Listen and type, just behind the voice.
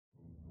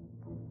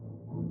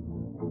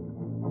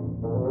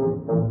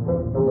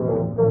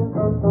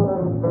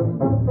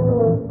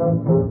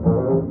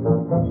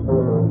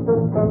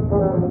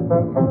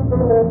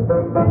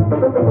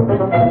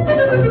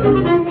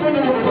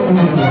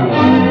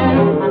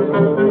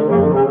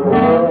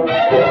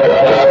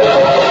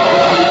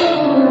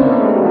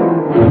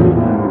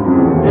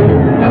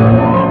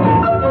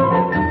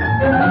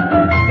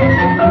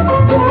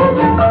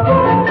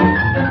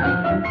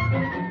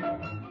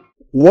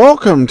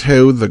Welcome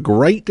to the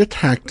Great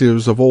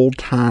Detectives of Old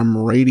Time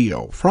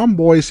Radio. From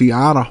Boise,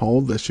 Idaho,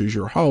 this is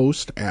your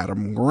host,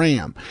 Adam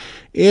Graham.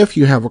 If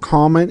you have a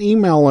comment,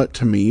 email it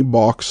to me,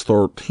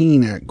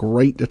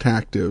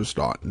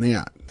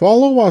 box13@greatdetectives.net.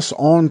 Follow us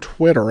on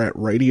Twitter at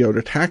Radio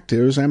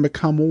Detectives and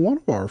become one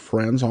of our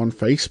friends on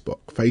Facebook,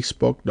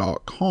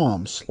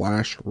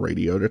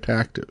 facebook.com/Radio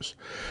Detectives.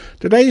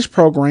 Today's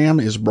program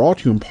is brought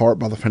to you in part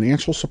by the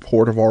financial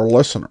support of our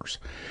listeners.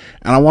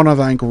 And I want to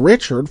thank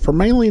Richard for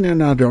mailing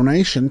in a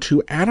donation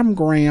to Adam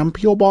Graham,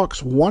 P.O. Box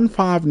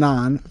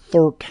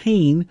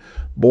 15913,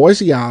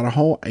 Boise,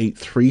 Idaho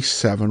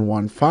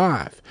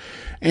 83715.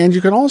 And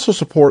you can also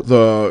support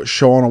the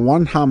show on a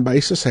one-time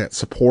basis at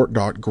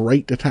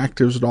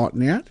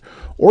support.greatdetectives.net,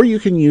 or you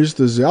can use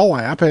the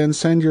Zelle app and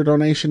send your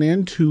donation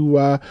in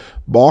to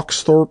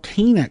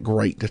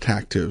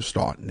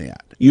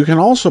box13@greatdetectives.net. You can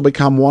also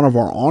become one of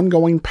our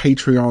ongoing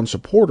Patreon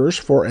supporters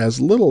for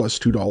as little as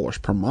 $2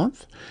 per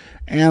month.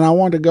 And I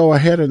want to go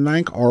ahead and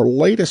thank our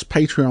latest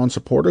Patreon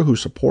supporter who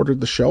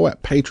supported the show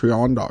at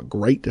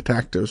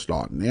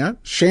patreon.greatdetectives.net.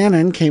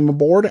 Shannon came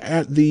aboard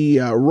at the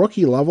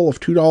rookie level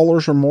of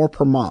 $2 or more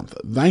per month.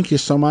 Thank you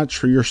so much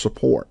for your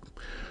support.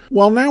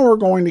 Well, now we're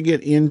going to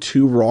get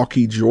into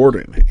Rocky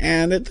Jordan.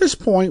 And at this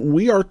point,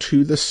 we are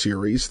to the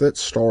series that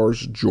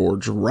stars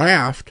George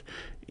Raft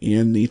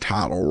in the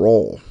title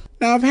role.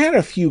 Now, I've had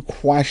a few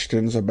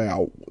questions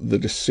about the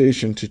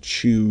decision to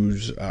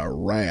choose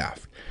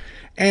Raft.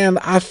 And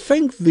I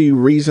think the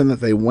reason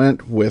that they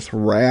went with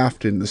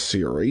Raft in the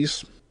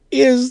series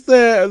is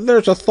that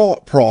there's a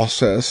thought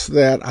process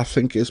that I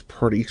think is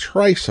pretty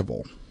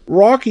traceable.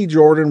 Rocky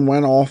Jordan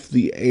went off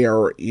the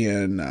air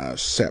in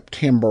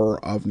September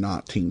of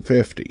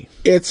 1950.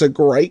 It's a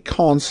great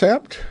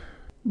concept,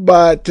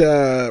 but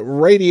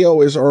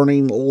radio is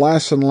earning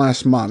less and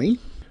less money,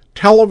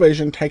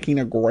 television taking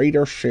a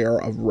greater share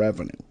of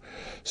revenue.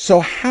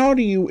 So how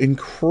do you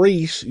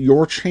increase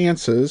your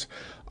chances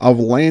of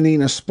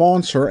landing a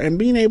sponsor and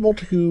being able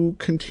to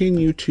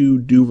continue to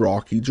do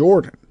Rocky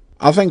Jordan?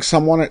 I think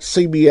someone at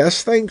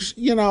CBS thinks,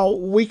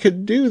 we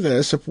could do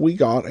this if we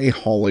got a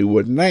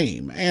Hollywood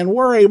name. And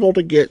we're able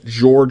to get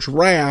George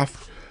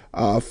Raft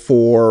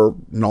for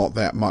not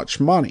that much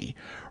money.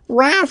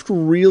 Raft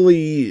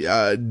really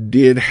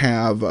did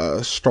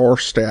have star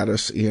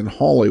status in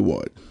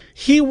Hollywood.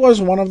 He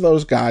was one of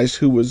those guys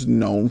who was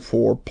known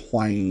for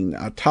playing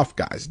tough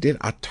guys, did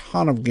a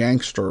ton of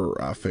gangster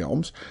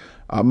films.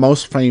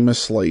 Most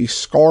famously,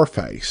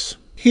 Scarface.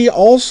 He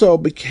also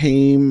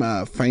became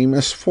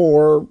famous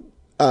for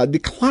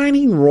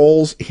declining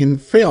roles in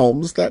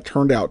films that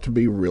turned out to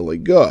be really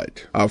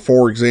good.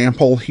 For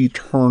example, he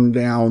turned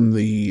down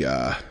the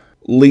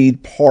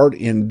lead part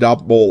in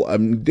Double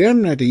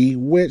Indemnity,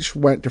 which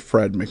went to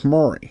Fred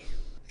MacMurray.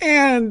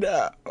 And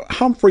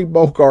Humphrey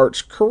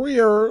Bogart's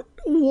career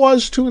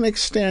was to an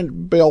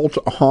extent built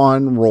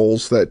on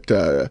roles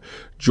that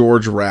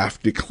George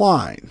Raft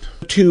declined.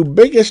 The two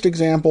biggest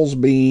examples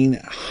being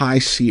High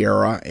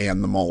Sierra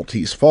and The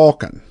Maltese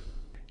Falcon.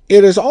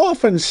 It is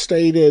often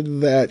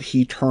stated that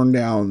he turned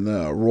down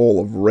the role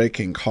of Rick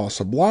in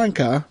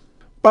Casablanca,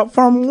 but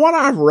from what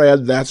I've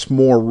read, that's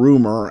more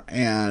rumor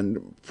and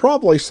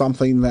probably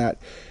something that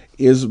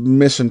is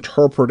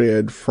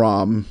misinterpreted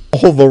from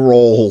all the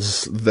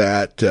roles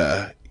that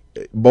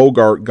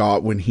Bogart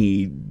got when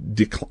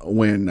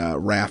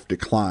Raft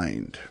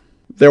declined.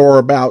 There were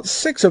about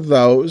 6 of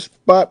those,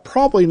 but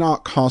probably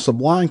not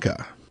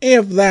Casablanca.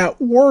 If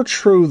that were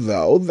true,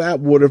 though,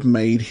 that would have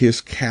made his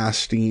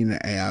casting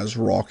as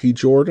Rocky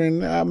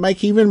Jordan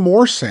make even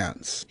more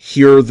sense.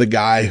 Here, the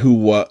guy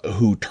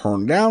who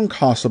turned down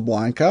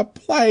Casablanca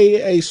play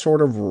a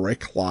sort of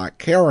Rick-like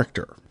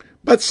character.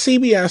 But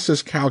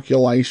CBS's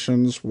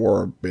calculations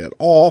were a bit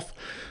off,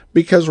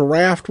 because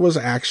Raft was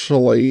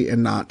actually,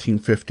 in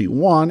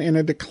 1951, in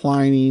a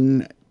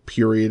declining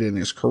period in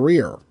his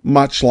career,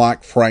 much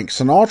like Frank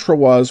Sinatra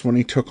was when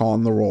he took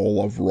on the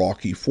role of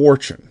Rocky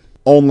Fortune.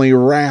 Only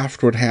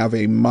Raft would have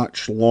a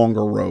much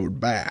longer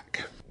road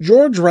back.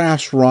 George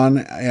Raft's run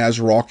as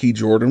Rocky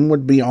Jordan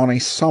would be on a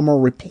summer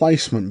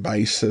replacement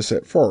basis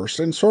at first,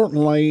 and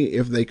certainly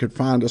if they could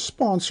find a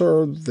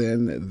sponsor,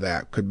 then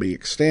that could be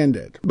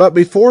extended. But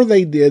before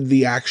they did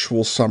the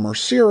actual summer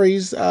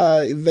series,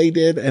 they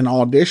did an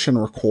audition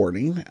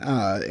recording,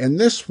 and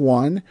this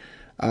one,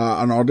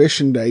 an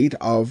audition date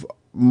of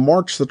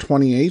March the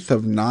 28th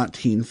of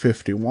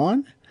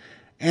 1951,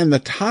 and the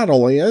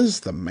title is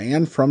The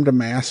Man from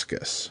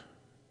Damascus.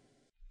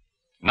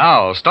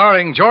 Now,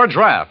 starring George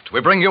Raft,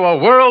 we bring you a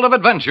world of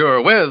adventure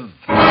with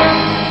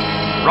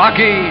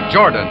Rocky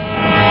Jordan.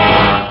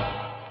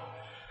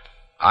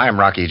 I'm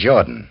Rocky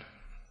Jordan.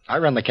 I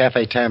run the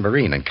Cafe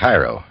Tambourine in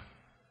Cairo.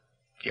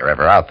 If you're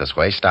ever out this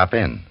way, stop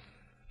in.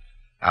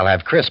 I'll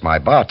have Chris, my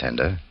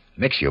bartender,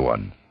 mix you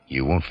one.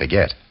 You won't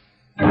forget.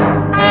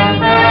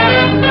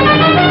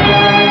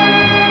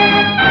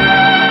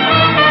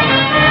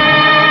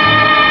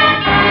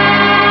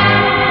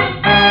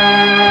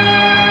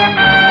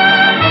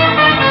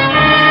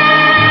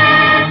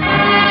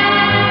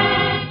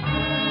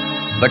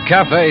 The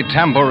Cafe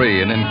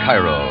Tambourine in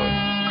Cairo.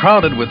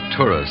 crowded with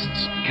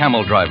tourists,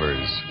 camel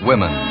drivers,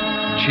 women,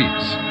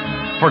 cheats,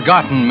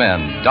 forgotten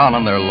men down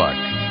on their luck,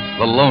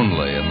 the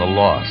lonely and the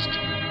lost.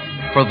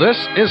 For this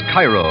is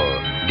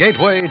Cairo,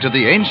 gateway to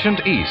the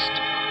ancient East,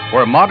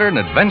 where modern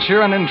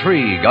adventure and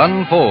intrigue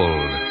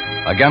unfold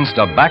against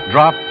a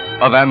backdrop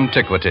of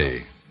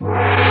antiquity.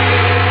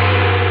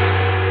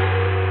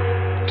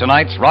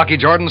 Tonight's Rocky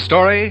Jordan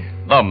story,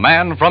 The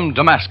Man from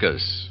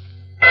Damascus.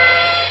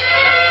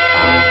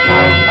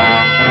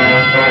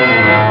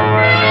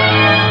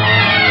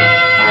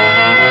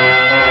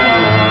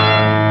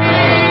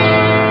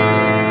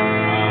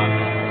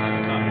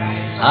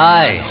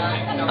 Hi,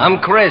 I'm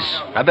Chris.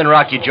 I've been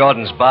Rocky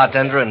Jordan's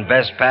bartender and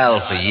best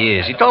pal for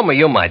years. He told me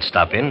you might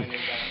stop in.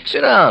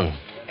 Sit down.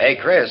 Hey,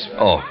 Chris.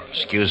 Oh,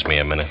 excuse me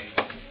a minute.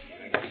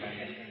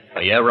 Oh,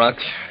 yeah, Rock?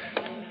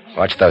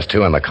 Watch those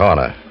two in the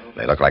corner.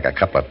 They look like a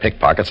couple of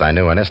pickpockets I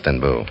knew in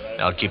Istanbul.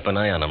 I'll keep an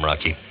eye on them,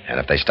 Rocky. And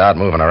if they start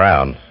moving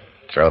around,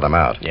 throw them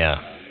out. Yeah.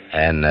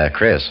 And,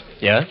 Chris,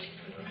 Yeah?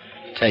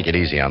 take it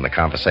easy on the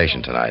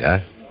conversation tonight, huh?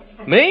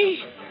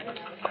 Me?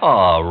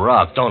 Oh,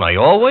 Rock, don't I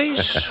always?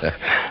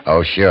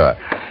 Oh, sure.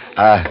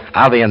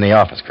 I'll be in the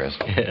office, Chris.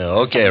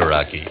 Okay,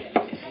 Rocky.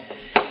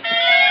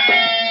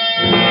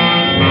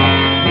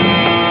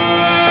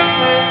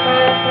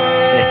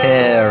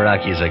 Yeah,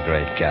 Rocky's a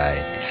great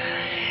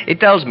guy. He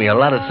tells me a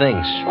lot of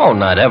things. Oh,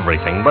 not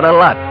everything, but a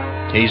lot.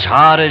 He's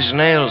hard as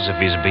nails if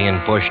he's being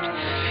pushed,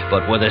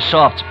 but with a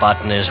soft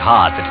spot in his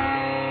heart.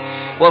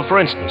 Well, for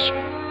instance,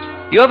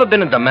 you ever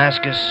been in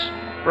Damascus?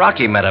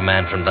 Rocky met a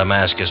man from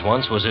Damascus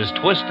once, was as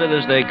twisted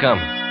as they come.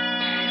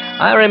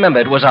 I remember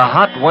it was a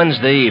hot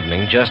Wednesday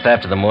evening, just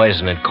after the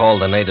Muezzin had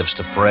called the natives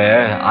to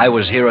prayer. I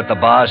was here at the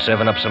bar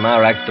serving up some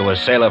arak to a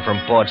sailor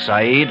from Port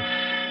Said.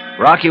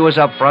 Rocky was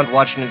up front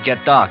watching it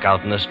get dark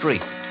out in the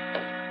street.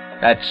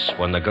 That's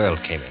when the girl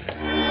came in.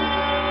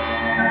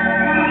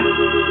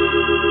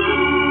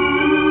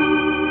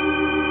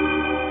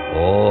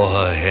 Oh,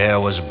 her hair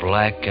was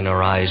black and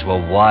her eyes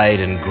were wide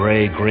and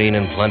gray-green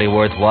and plenty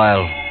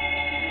worthwhile.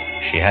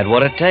 She had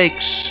what it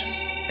takes,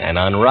 and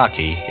on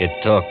Rocky, it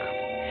took.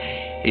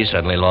 He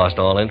suddenly lost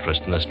all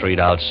interest in the street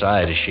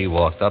outside as she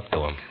walked up to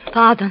him.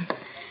 Pardon.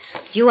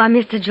 You are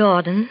Mr.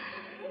 Jordan?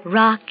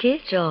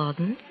 Rocky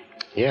Jordan?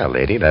 Yeah,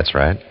 lady, that's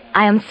right.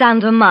 I am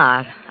Sandra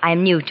Marr. I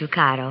am new to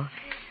Cairo.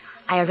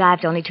 I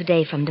arrived only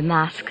today from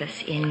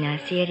Damascus in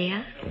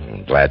Syria.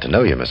 Glad to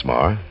know you, Miss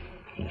Moore.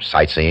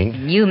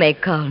 Sightseeing? You may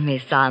call me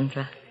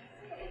Sandra.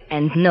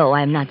 And no,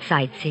 I'm not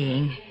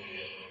sightseeing.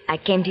 I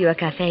came to your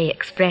cafe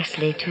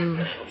expressly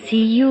to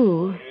see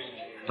you.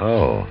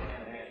 Oh,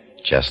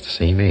 just to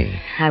see me.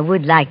 I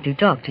would like to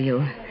talk to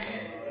you.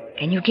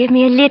 Can you give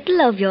me a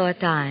little of your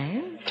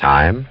time?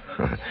 Time?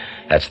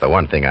 That's the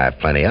one thing I have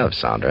plenty of,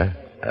 Sandra.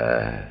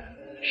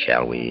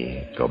 Shall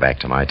we go back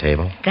to my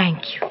table?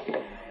 Thank you.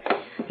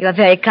 You are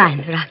very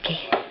kind, Rocky.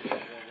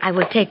 I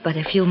will take but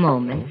a few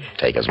moments.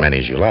 Take as many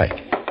as you like.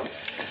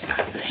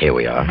 Here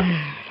we are.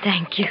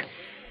 Thank you.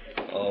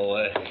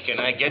 Oh, can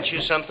I get you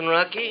something,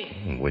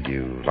 Rocky? Would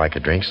you like a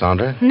drink,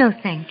 Sandra? No,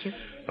 thank you.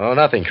 Oh,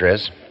 nothing,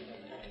 Chris.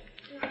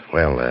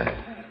 Well,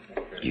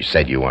 you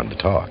said you wanted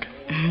to talk.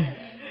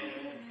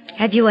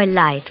 Have you a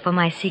light for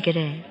my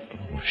cigarette?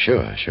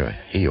 Sure. Here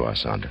you are,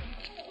 Sandra.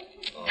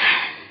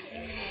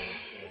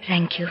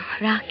 Thank you,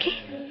 Rocky.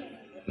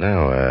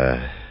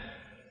 Now,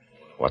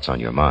 what's on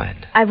your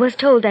mind? I was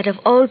told that of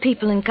all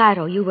people in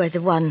Cairo, you were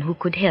the one who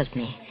could help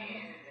me.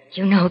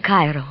 You know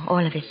Cairo,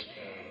 all of it.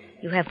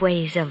 You have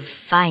ways of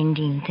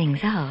finding things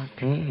out.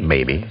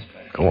 Maybe.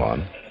 Go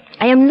on.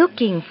 I am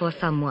looking for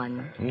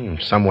someone.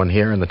 Someone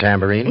here in the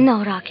tambourine?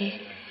 No,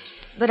 Rocky.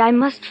 But I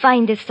must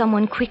find this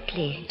someone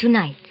quickly,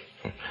 tonight.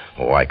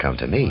 Oh, why come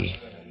to me?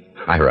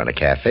 I run a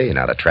cafe,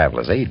 not a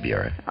traveler's aid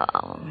bureau.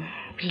 Oh,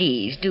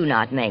 please do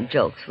not make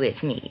jokes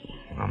with me.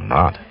 I'm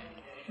not.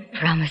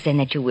 Promise then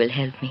that you will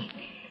help me.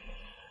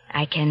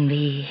 I can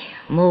be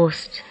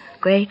most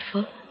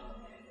grateful.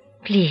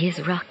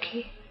 Please,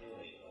 Rocky.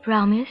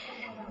 Promise.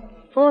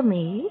 For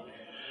me.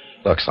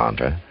 Look,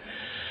 Sandra,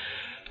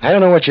 I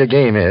don't know what your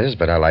game is,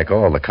 but I like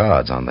all the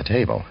cards on the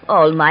table.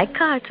 All my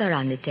cards are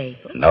on the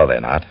table. No,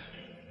 they're not.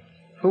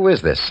 Who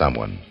is this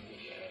someone?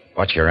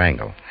 What's your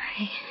angle?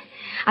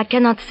 I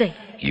cannot say.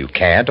 You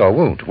can't or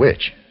won't.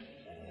 Which?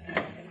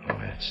 Oh,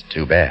 that's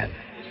too bad.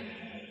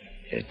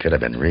 It could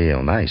have been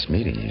real nice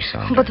meeting you,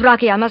 Sandra. But,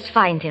 Rocky, I must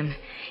find him.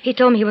 He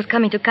told me he was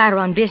coming to Cairo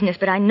on business,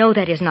 but I know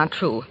that is not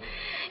true.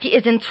 He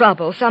is in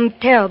trouble, some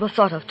terrible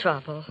sort of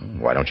trouble.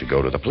 Why don't you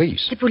go to the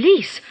police? The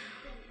police?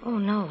 Oh,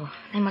 no.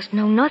 They must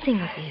know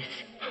nothing of this.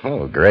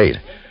 Oh, great.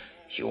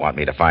 You want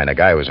me to find a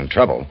guy who's in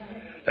trouble.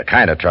 The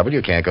kind of trouble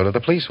you can't go to the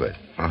police with.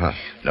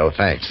 No,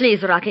 thanks.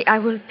 Please, Rocky, I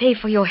will pay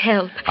for your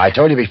help. I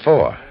told you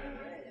before.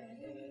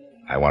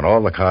 I want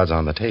all the cards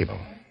on the table.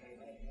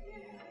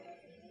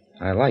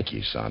 I like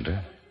you,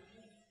 Sandra.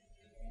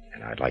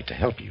 And I'd like to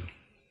help you.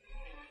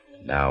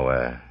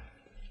 Now,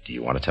 do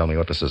you want to tell me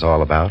what this is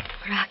all about?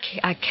 Rocky,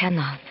 I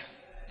cannot.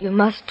 You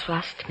must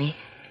trust me.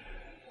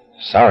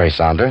 Sorry,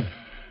 Sandra.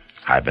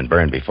 I've been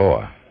burned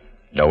before.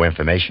 No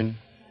information,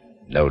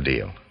 no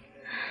deal.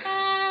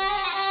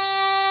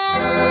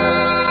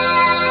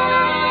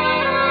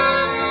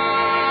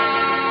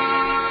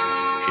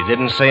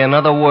 didn't say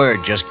another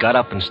word, just got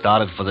up and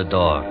started for the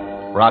door.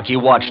 Rocky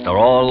watched her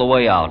all the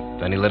way out.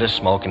 Then he lit a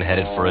smoke and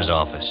headed for his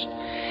office.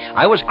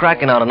 I was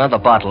cracking out another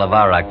bottle of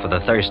arak for the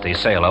thirsty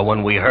sailor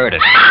when we heard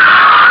it.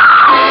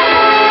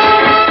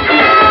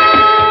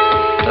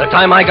 By the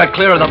time I got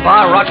clear of the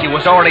bar, Rocky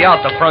was already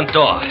out the front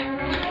door.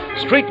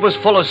 The street was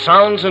full of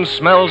sounds and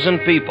smells and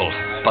people,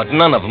 but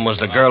none of them was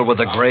the girl with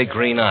the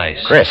gray-green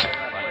eyes. Chris,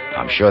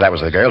 I'm sure that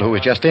was the girl who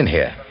was just in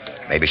here.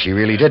 Maybe she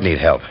really did need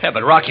help. Yeah,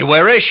 but Rocky,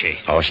 where is she?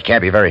 Oh, she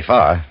can't be very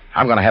far.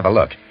 I'm going to have a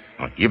look.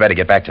 You better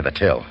get back to the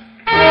till.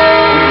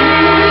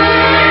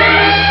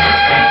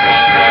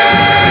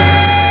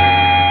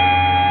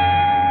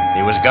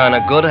 He was gone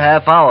a good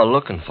half hour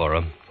looking for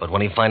him, but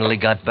when he finally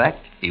got back,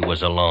 he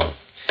was alone.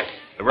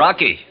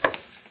 Rocky.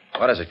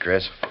 What is it,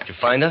 Chris? Did you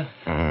find her?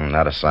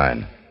 Not a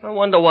sign. I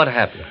wonder what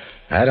happened.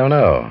 I don't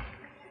know.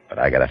 But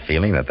I got a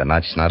feeling that the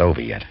night's not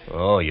over yet.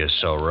 Oh, you're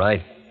so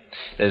right.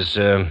 There's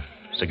a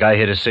guy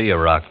here to see you,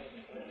 Rock.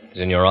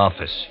 He's in your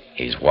office.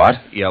 He's what?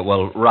 Yeah,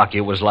 well, Rocky,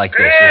 it was like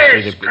Chris,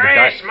 this. Chris, more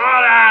like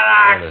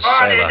 40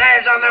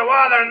 days on the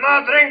water,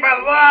 no drink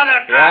but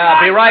water. Yeah,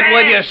 I'll be right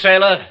with you,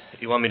 sailor.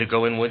 You want me to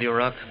go in with you,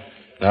 Rock?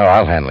 No,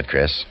 I'll handle it,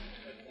 Chris.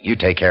 You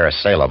take care of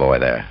Sailor Boy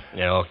there.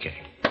 Yeah, okay.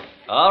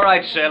 All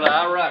right, sailor,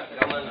 I'll rock.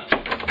 Come on up.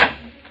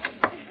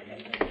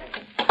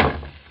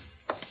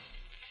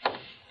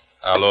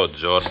 Hello,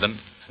 Jordan.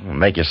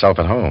 Make yourself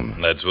at home.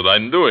 That's what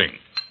I'm doing.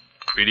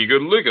 Pretty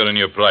good liquor in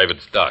your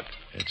private stock.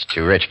 It's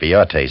too rich for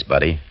your taste,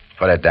 buddy.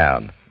 Put it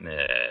down.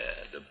 Yeah,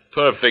 the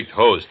perfect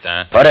host,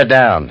 huh? Put it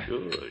down.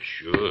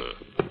 Sure.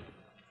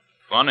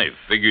 Funny,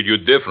 figured you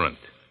different.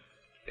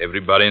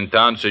 Everybody in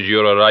town says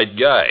you're a right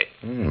guy.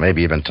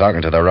 Maybe you've been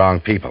talking to the wrong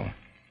people.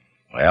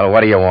 Well,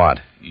 what do you want?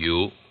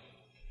 You?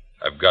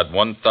 I've got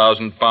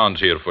 1,000 pounds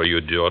here for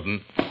you,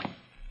 Jordan.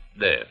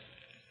 There.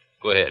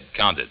 Go ahead,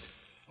 count it.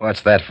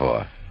 What's that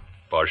for?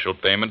 Partial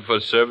payment for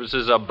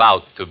services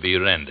about to be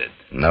rendered.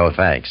 No,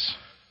 thanks.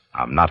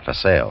 I'm not for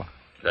sale.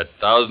 That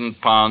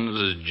 1,000 pounds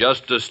is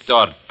just a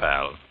start,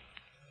 pal.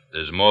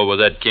 There's more where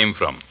that came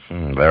from.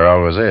 There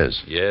always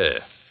is. Yeah.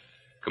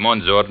 Come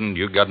on, Jordan.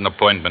 You got an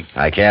appointment.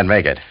 I can't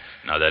make it.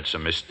 Now, that's a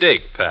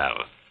mistake,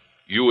 pal.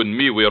 You and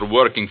me, we are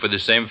working for the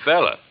same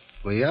fella.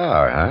 We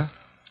are, huh?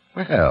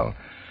 Well,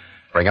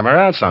 bring him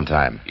around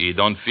sometime. He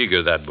don't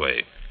figure that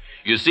way.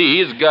 You see,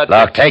 he's got...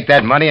 Look, take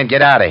that money and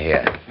get out of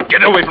here.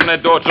 Get away from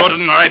that door,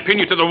 Jordan, or I pin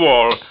you to the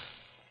wall.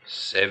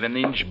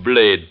 7-inch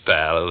blade,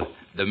 pal.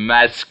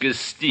 Damascus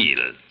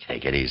steel.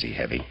 Take it easy,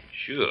 Heavy.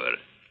 Sure.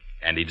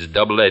 And it's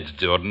double-edged,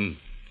 Jordan.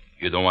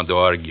 You don't want to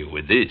argue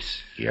with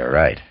this. You're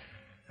right.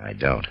 I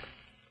don't.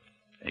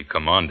 Hey,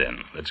 come on,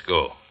 then. Let's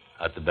go.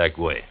 Out the back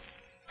way.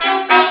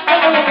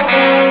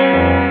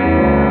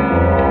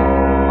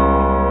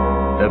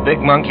 The big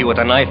monkey with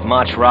a knife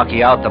marched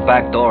Rocky out the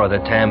back door of the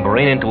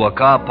Tambourine into a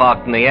car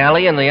parked in the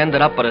alley, and they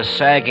ended up at a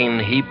sagging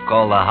heap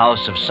called the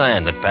House of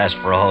Sand that passed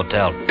for a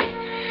hotel.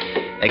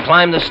 They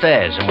climbed the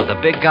stairs, and with the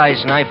big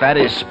guy's knife at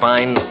his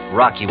spine,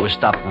 Rocky was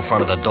stopped in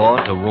front of the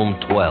door to room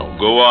 12.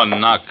 Go on,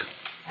 knock.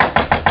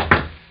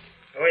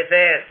 Who is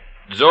there?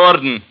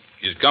 Jordan.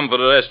 He's come for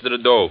the rest of the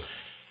dough.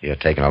 You're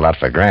taking a lot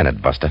for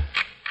granted, Buster.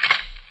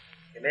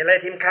 You may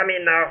let him come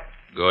in now.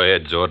 Go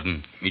ahead,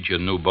 Jordan. Meet your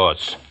new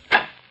boss.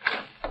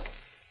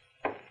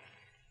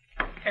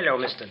 Hello,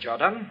 Mr.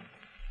 Jordan.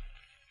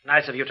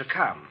 Nice of you to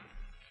come.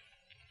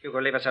 You go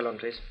leave us alone,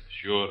 please.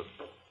 Sure.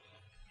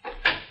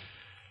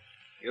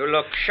 You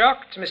look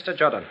shocked, Mr.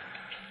 Jordan.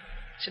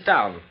 Sit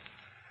down.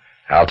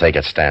 I'll take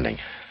it standing.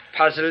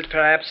 Puzzled,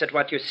 perhaps, at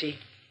what you see?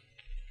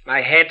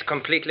 My head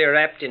completely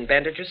wrapped in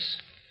bandages?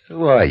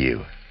 Who are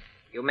you?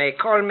 You may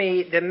call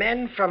me the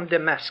man from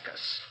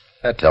Damascus.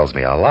 That tells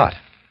me a lot.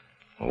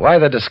 Why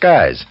the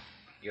disguise?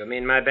 You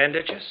mean my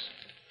bandages?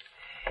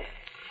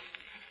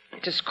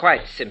 It is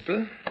quite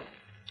simple.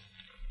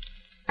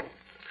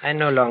 I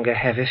no longer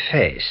have a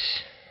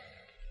face.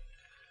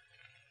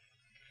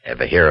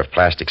 Ever hear of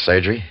plastic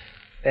surgery?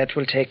 That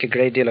will take a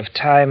great deal of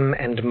time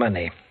and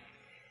money.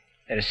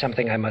 There is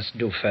something I must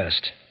do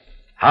first.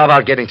 How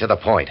about getting to the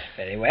point?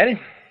 Very well.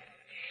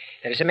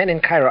 There is a man in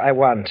Cairo I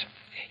want.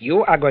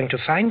 You are going to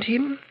find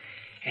him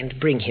and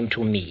bring him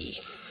to me.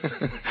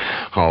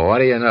 Oh, what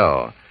do you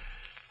know?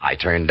 I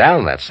turned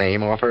down that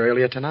same offer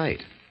earlier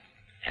tonight.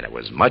 And it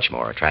was much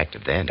more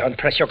attractive then. Don't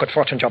press your good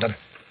fortune, Jordan.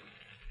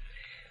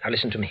 Now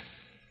listen to me.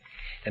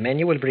 The man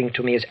you will bring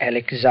to me is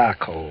Alec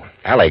Zarko.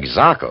 Alec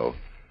Zarko?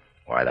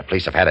 Why, the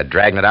police have had it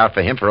dragging it out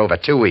for him for over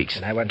 2 weeks.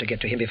 And I want to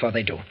get to him before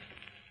they do.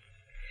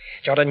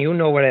 Jordan, you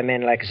know where a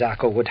man like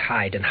Zarko would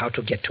hide and how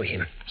to get to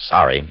him.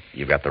 Sorry,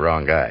 you've got the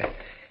wrong guy.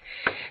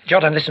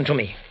 Jordan, listen to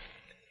me.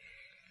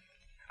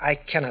 I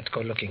cannot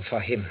go looking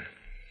for him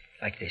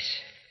like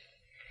this.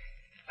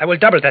 I will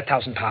double that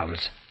 1,000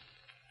 pounds.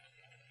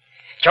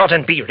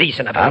 Jordan, be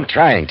reasonable. I'm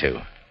trying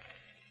to.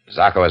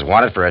 Zarko is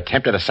wanted for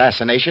attempted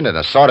assassination and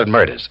assorted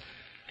murders.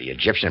 The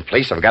Egyptian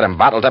police have got him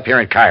bottled up here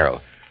in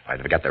Cairo. Why,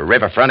 they've got the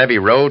riverfront, every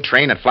road,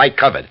 train, and flight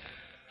covered.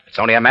 It's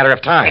only a matter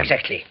of time.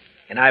 Exactly.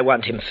 And I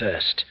want him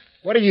first.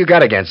 What have you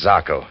got against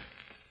Zarko?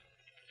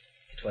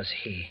 It was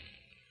he.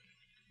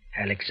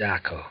 Alex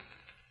Zarko,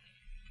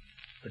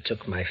 who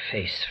took my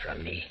face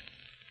from me.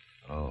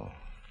 Oh.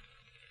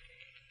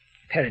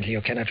 Apparently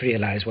you cannot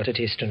realize what it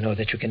is to know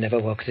that you can never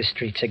walk the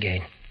streets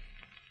again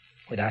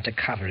without a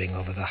covering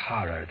over the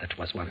horror that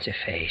was once a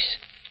face.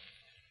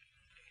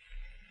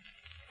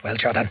 Well,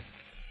 Jordan?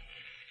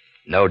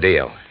 No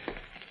deal.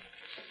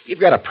 You've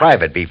got a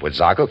private beef with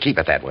Zarko. Keep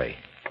it that way.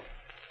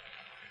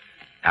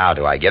 Now,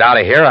 do I get out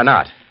of here or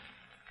not?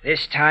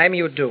 This time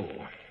you do,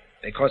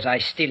 because I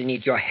still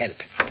need your help.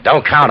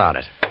 Don't count on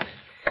it.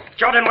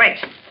 Jordan, wait.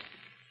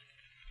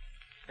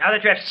 Now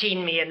that you have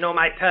seen me and know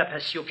my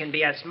purpose, you can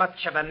be as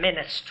much of a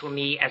menace to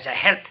me as a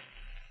help.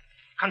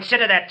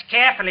 Consider that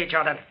carefully,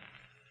 Jordan.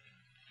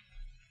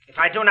 If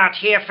I do not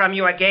hear from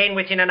you again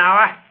within an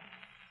hour,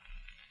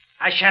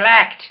 I shall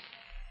act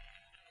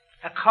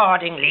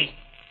accordingly.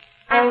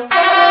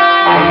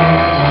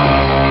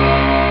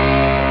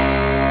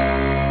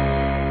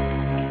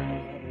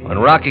 When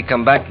Rocky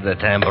come back to the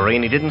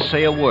tambourine, he didn't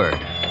say a word.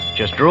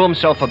 Just drew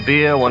himself a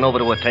beer, went over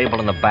to a table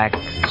in the back,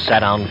 and sat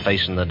down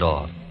facing the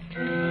door.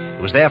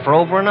 He was there for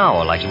over an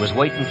hour, like he was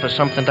waiting for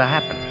something to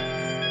happen.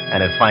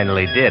 And it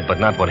finally did, but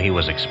not what he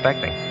was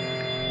expecting.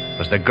 It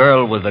was the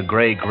girl with the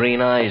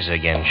gray-green eyes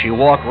again. She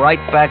walked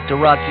right back to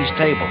Rocky's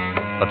table.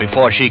 But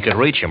before she could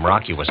reach him,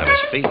 Rocky was on his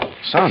feet.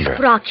 Sandra.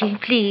 Rocky,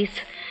 please.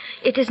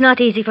 It is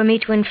not easy for me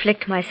to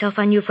inflict myself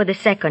on you for the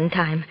second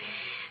time.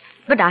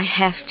 But I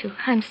have to.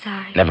 I'm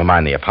sorry. Never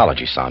mind the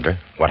apology, Sandra.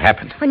 What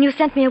happened? When you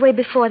sent me away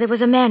before, there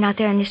was a man out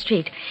there in the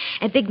street.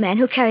 A big man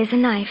who carries a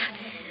knife.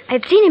 I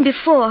had seen him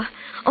before,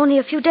 only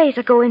a few days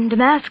ago in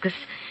Damascus.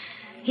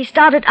 He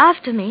started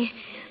after me,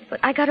 but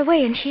I got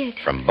away and hid.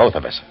 From both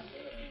of us.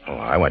 Oh,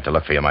 I went to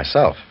look for you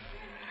myself.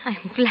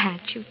 I'm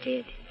glad you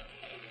did.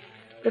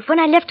 But when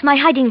I left my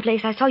hiding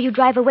place, I saw you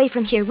drive away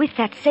from here with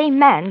that same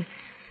man.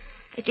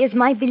 It is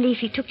my belief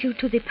he took you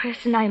to the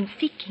person I am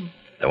seeking.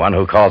 The one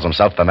who calls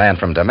himself the man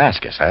from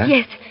Damascus, huh?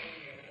 Yes.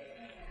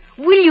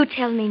 Will you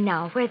tell me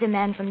now where the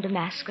man from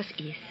Damascus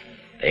is?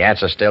 The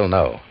answer's still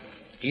no.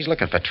 He's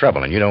looking for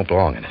trouble, and you don't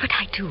belong in it. But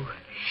I do.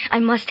 I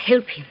must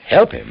help him.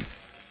 Help him?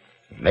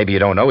 Maybe you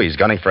don't know he's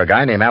gunning for a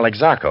guy named Alex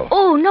Zarko.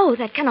 Oh, no,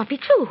 that cannot be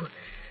true.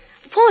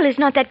 Paul is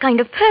not that kind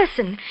of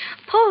person.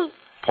 Paul?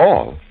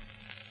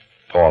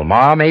 Paul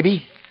Marr,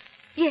 maybe?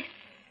 Yes.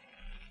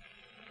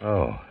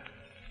 Oh.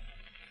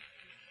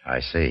 I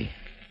see.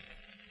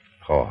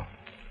 Paul.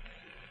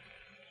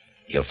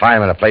 You'll find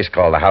him in a place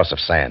called the House of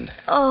Sand.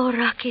 Oh,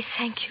 Rocky,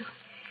 thank you.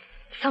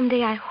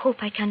 Someday I hope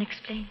I can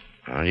explain.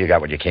 Well, you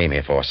got what you came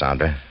here for,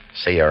 Sandra.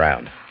 See you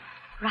around.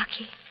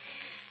 Rocky,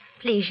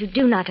 please, you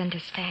do not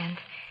understand.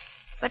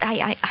 But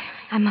I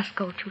must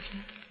go to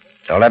him.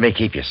 Don't let me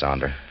keep you,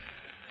 Sandra.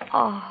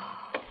 Oh,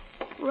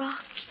 Rocky.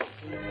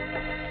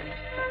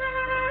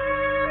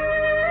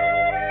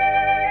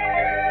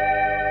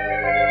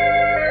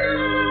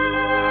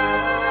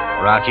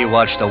 Rocky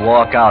watched her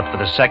walk out for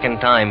the second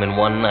time in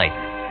one night.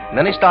 And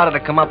then he started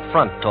to come up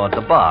front toward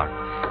the bar.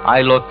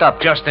 I looked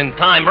up just in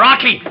time.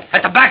 Rocky!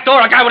 At the back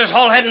door, a guy with his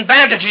whole head in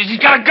bandages. He's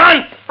got a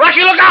gun!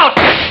 Rocky, look out!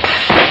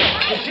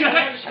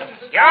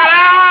 Your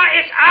hour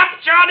is up,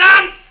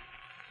 Jordan.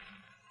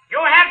 You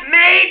have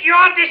made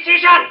your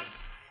decision.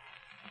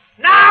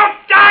 Now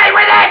die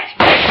with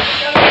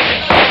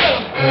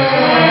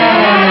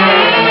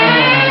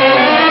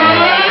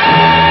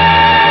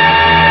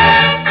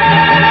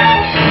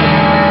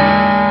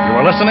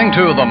Listening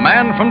to The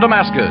Man from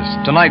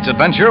Damascus, tonight's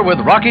adventure with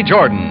Rocky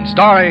Jordan,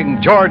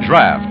 starring George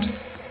Raft.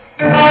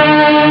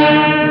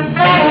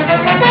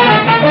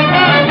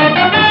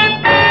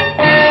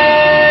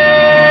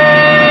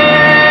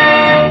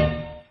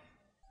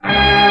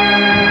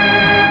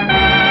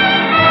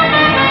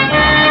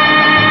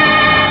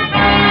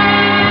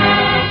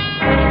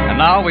 And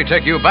now we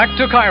take you back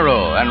to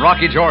Cairo and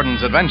Rocky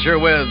Jordan's adventure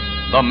with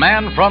The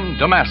Man from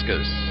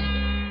Damascus.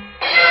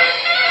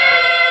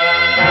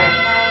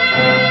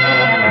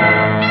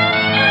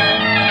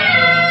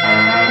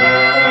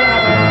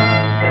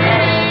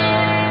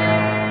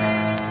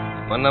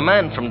 When the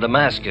man from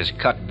Damascus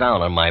cut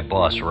down on my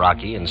boss,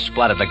 Rocky, and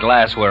splattered the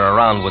glassware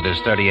around with his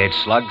 38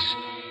 slugs,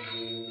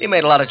 he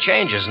made a lot of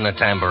changes in the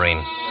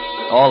tambourine.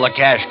 All the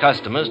cash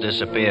customers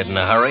disappeared in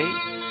a hurry.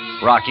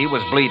 Rocky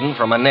was bleeding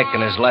from a nick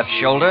in his left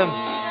shoulder.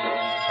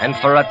 And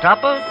for a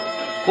topper,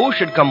 who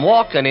should come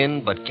walking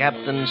in but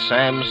Captain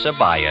Sam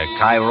Sabaya,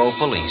 Cairo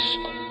Police,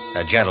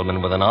 a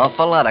gentleman with an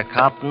awful lot of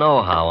cop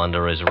know-how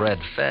under his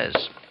red fez.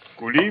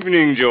 Good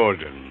evening,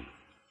 Jordan.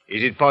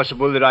 Is it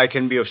possible that I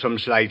can be of some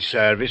slight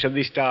service at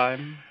this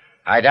time?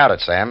 I doubt it,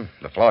 Sam.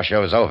 The floor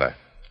show's over.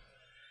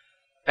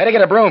 Better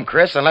get a broom,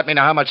 Chris, and let me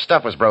know how much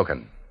stuff was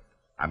broken.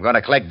 I'm going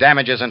to collect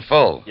damages in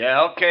full.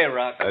 Yeah, okay,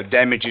 Rock.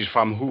 Damages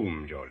from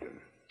whom, Jordan?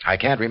 I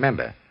can't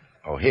remember.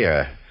 Oh,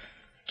 here.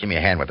 Give me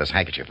a hand with this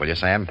handkerchief, will you,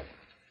 Sam?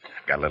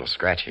 I've got a little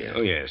scratch here.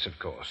 Oh, yes, of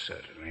course,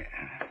 certainly.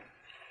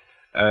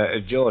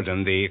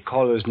 Jordan, the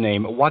caller's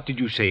name, what did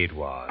you say it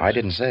was? I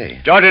didn't say.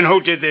 Jordan,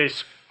 who did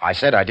this? I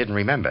said I didn't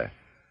remember.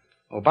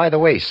 Oh, by the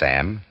way,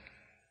 Sam,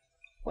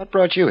 what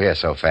brought you here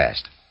so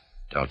fast?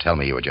 Don't tell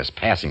me you were just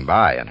passing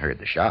by and heard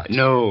the shots.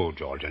 No,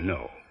 Jordan,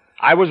 no.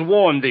 I was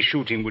warned this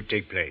shooting would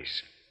take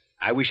place.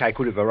 I wish I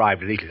could have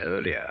arrived a little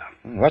earlier.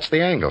 What's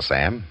the angle,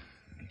 Sam?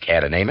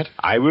 Care to name it?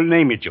 I will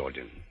name it,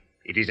 Jordan.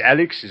 It is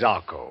Alex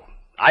Zarko.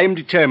 I am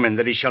determined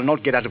that he shall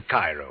not get out of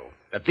Cairo.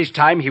 That this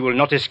time he will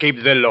not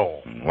escape the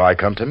law. Why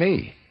come to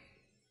me?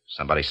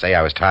 Somebody say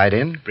I was tied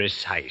in?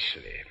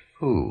 Precisely.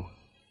 Who?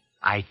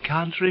 I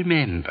can't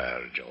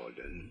remember,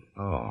 Jordan.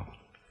 Oh.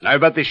 Now,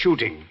 about the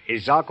shooting.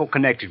 Is Zarko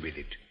connected with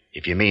it?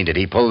 If you mean, did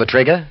he pull the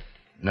trigger?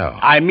 No.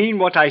 I mean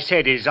what I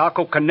said. Is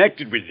Zarko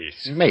connected with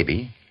this?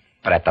 Maybe.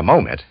 But at the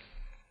moment,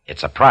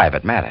 it's a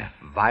private matter.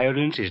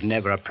 Violence is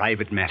never a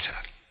private matter.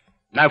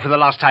 Now, for the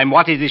last time,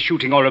 what is this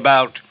shooting all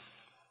about?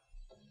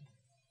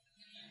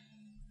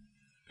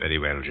 Very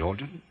well,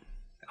 Jordan.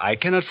 I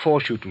cannot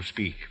force you to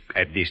speak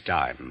at this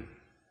time.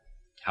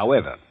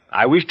 However,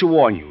 I wish to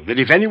warn you that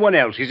if anyone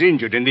else is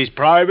injured in this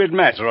private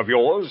matter of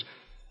yours,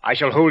 I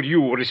shall hold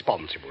you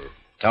responsible.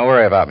 Don't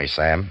worry about me,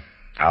 Sam.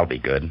 I'll be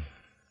good.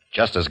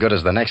 Just as good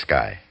as the next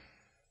guy.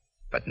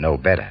 But no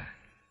better.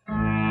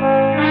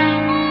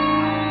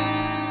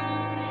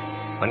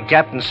 When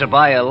Captain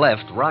Sabaya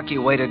left, Rocky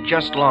waited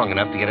just long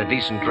enough to get a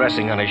decent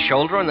dressing on his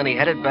shoulder, and then he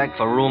headed back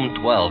for room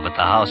 12 at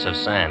the House of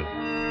Sand.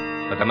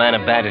 But the man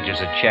of bandages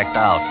had checked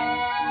out.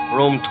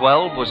 Room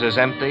 12 was as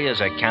empty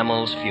as a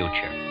camel's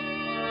future.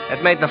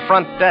 It made the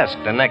front desk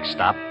the next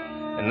stop,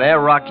 and there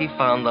Rocky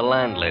found the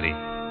landlady,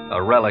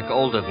 a relic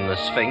older than the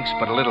Sphinx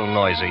but a little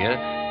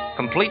noisier,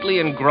 completely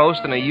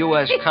engrossed in a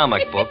U.S.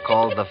 comic book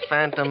called The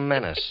Phantom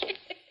Menace.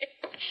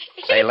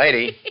 Say,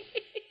 lady.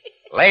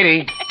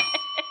 Lady.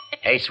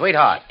 Hey,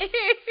 sweetheart.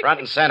 Front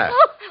and center.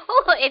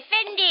 Oh,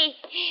 Effendi.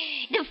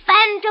 The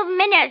Phantom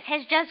Menace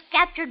has just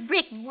captured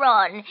Brick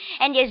Braun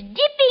and is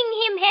dipping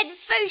him head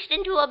first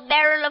into a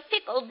barrel of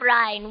pickle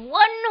brine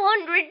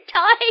 100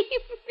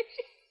 times.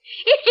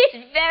 It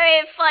is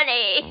very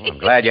funny. I'm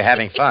glad you're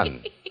having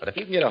fun. But if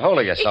you can get a hold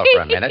of yourself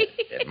for a minute,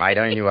 it might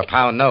earn you a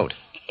 £1 note.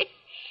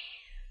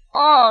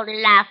 All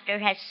laughter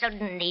has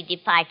suddenly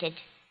departed.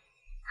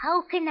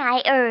 How can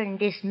I earn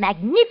this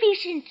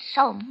magnificent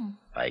sum?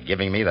 By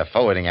giving me the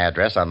forwarding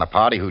address on the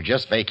party who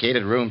just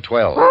vacated room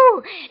 12.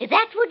 Oh,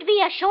 that would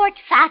be a short,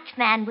 fat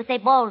man with a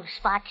bald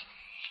spot.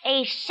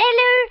 A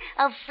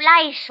seller of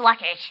fly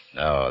swatters.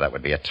 No, that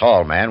would be a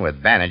tall man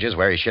with bandages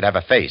where he should have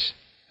a face.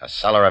 A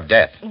seller of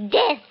death.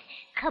 Death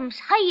comes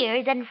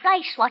higher than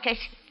fly swatters.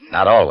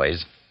 Not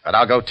always, but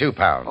I'll go £2.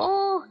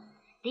 Oh,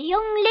 the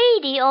young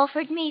lady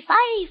offered me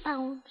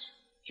 £5.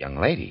 Young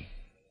lady?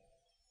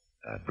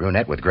 A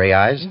brunette with gray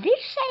eyes? The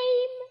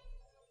same.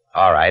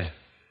 All right.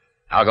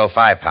 I'll go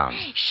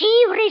 £5.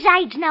 She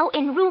resides now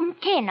in room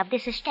 10 of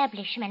this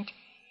establishment.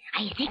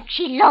 I think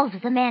she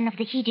loves the man of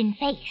the hidden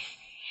face.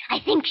 I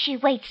think she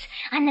waits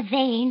on the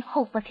vain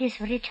hope of his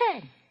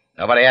return.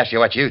 Nobody asked you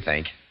what you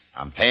think.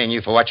 I'm paying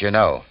you for what you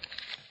know.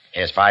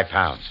 Here's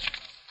 £5.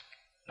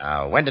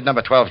 Now, when did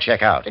number 12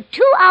 check out?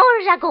 2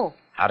 hours ago.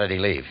 How did he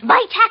leave?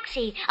 By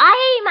taxi.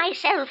 I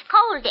myself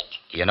called it.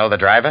 Do you know the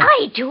driver?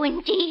 I do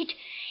indeed.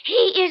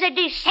 He is a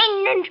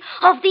descendant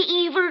of the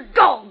evil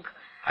dog.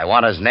 I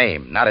want his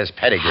name, not his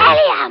pedigree.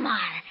 Haliamar.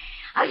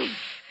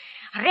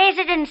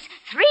 Residence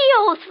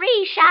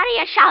 303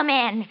 Sharia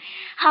Shaman.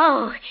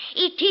 Oh,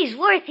 it is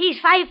worth his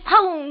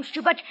 £5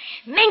 to but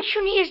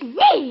mention his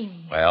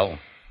name. Well,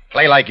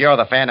 play like you're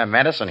the Phantom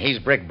Menace and he's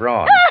Brick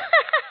Braun.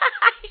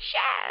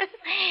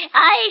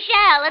 I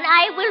shall, and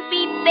I will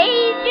be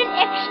bathed in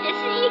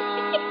ecstasy.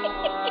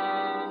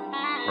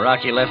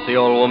 Rocky left the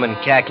old woman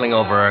cackling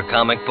over her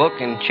comic book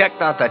and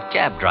checked out that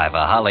cab driver,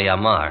 Holly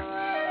Amar.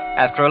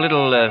 After a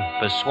little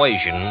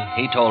persuasion,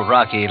 he told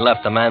Rocky he'd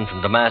left the man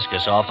from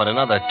Damascus off at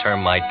another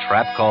termite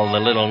trap called the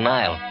Little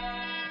Nile.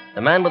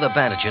 The man with the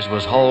bandages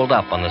was holed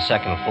up on the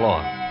second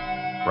floor.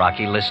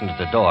 Rocky listened at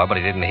the door, but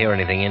he didn't hear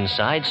anything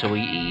inside, so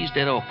he eased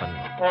it open.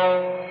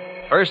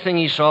 First thing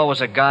he saw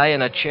was a guy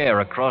in a chair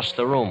across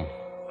the room.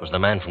 It was the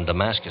man from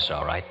Damascus,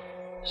 all right.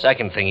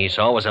 Second thing he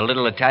saw was a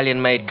little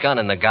Italian-made gun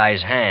in the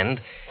guy's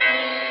hand,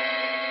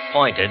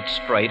 pointed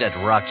straight at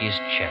Rocky's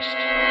chest.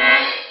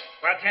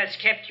 What has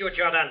kept you,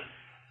 Jordan?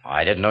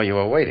 I didn't know you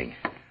were waiting.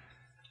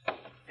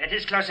 That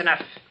is close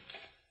enough.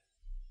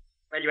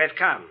 Well, you have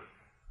come,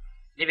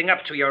 living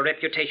up to your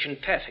reputation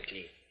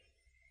perfectly.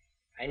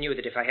 I knew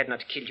that if I had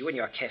not killed you in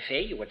your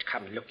cafe, you would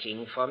come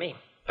looking for me.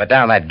 Put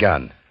down that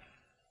gun.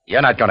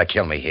 You're not going to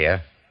kill me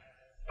here.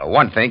 For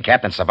one thing,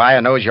 Captain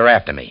Sabaya knows you're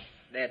after me.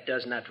 That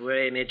does not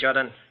worry me,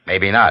 Jordan.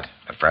 Maybe not.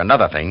 But for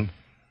another thing,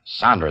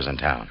 Sandra's in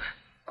town.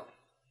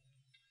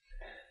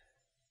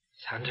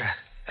 Sandra?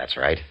 That's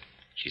right.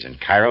 She's in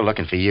Cairo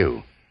looking for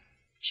you.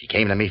 She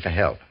came to me for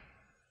help.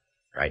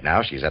 Right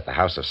now, she's at the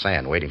House of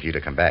Sand waiting for you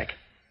to come back.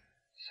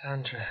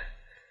 Sandra.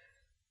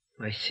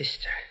 My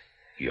sister.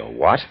 Your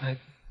what? My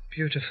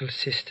beautiful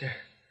sister.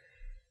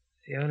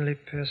 The only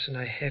person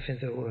I have in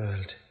the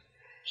world.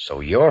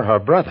 So you're her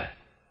brother.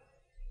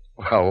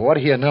 Well, what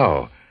do you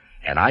know?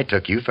 And I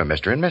took you for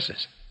Mr. and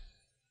Mrs.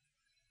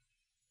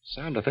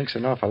 Sandra thinks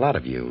an awful lot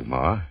of you,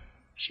 Ma.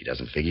 She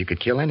doesn't figure you could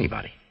kill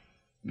anybody.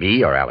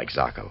 Me or Alex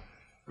Zarko.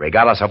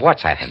 Regardless of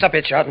what's happened. Stop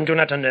it, Jordan. Do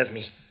not unnerve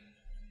me.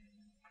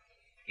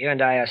 You and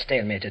I are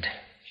stalemated.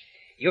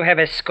 You have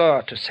a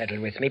score to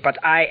settle with me,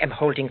 but I am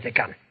holding the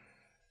gun.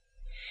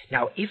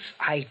 Now, if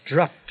I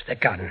drop the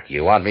gun...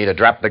 You want me to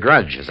drop the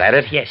grudge, is that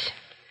it? Yes.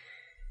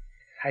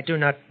 I do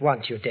not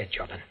want you dead,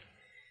 Jordan,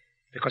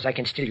 because I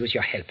can still use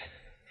your help.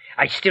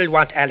 I still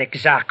want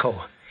Alex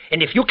Zarko.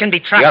 And if you can be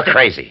trusted... You're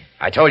crazy.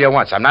 I told you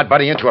once, I'm not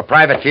butting into a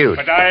private feud.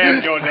 But I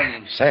am,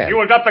 Jordan. Sam. You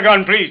will drop the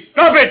gun, please.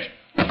 Drop it!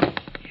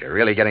 You're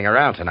really getting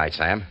around tonight,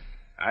 Sam.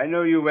 I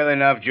know you well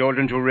enough,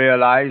 Jordan, to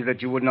realize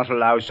that you would not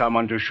allow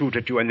someone to shoot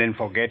at you and then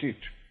forget it.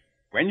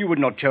 When you would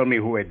not tell me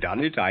who had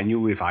done it, I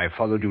knew if I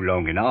followed you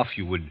long enough,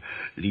 you would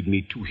lead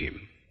me to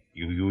him.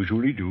 You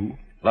usually do.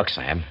 Look,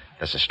 Sam,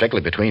 this is strictly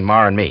between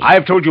Ma and me. I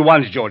have told you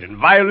once, Jordan,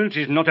 violence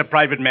is not a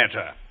private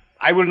matter.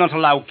 I will not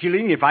allow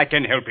killing if I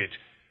can help it.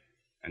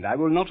 And I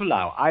will not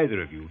allow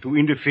either of you to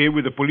interfere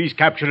with the police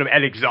capture of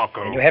Alex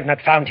Zarko. You have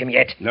not found him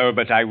yet. No,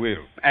 but I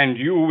will. And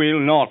you will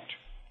not.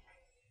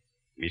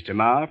 Mr.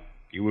 Ma,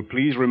 you will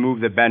please remove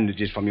the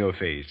bandages from your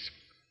face.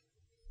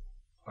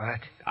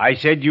 What? I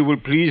said you will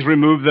please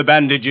remove the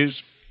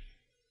bandages.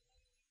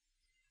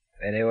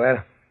 Very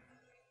well.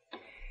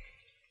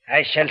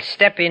 I shall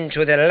step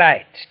into the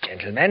light,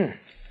 gentlemen,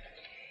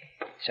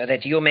 so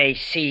that you may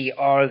see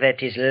all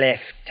that is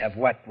left of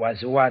what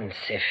was once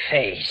a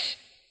face.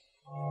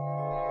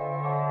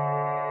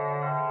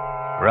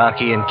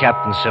 Rocky and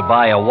Captain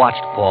Sabaya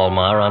watched Paul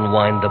Marr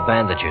unwind the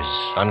bandages,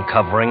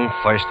 uncovering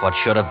first what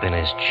should have been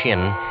his chin,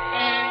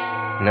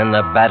 and then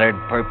the battered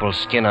purple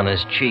skin on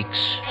his cheeks,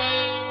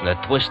 the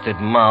twisted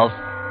mouth,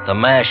 the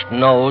mashed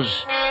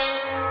nose,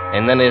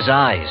 and then his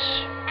eyes.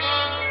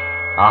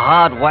 A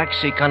hard,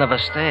 waxy kind of a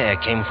stare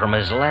came from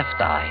his left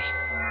eye,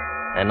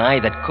 an eye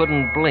that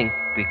couldn't blink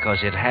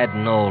because it had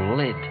no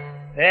lid.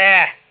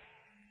 There.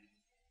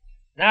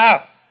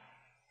 Now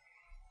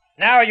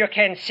you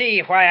can see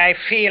why I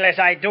feel as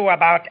I do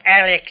about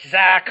Alex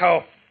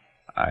Zarko.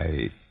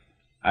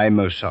 I'm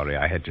most sorry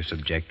I had to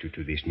subject you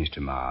to this, Mr.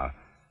 Marr.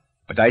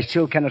 But I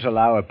still cannot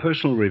allow a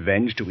personal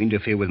revenge to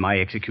interfere with my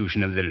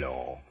execution of the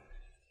law.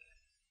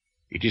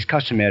 It is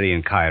customary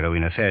in Cairo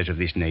in affairs of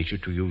this nature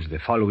to use the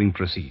following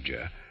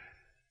procedure.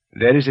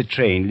 There is a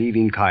train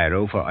leaving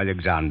Cairo for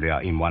Alexandria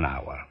in 1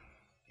 hour.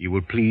 You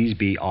will please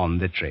be on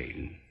the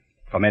train.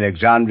 From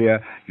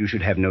Alexandria, you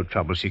should have no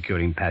trouble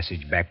securing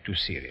passage back to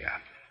Syria.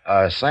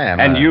 Sam...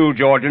 And you,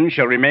 Jordan,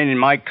 shall remain in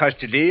my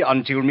custody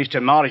until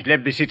Mr. Marr has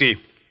left the city.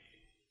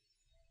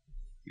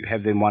 You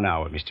have then 1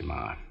 hour, Mr.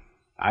 Marr.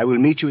 I will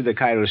meet you at the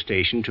Cairo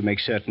station to make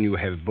certain you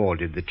have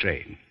boarded the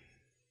train.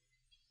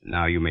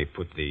 Now you may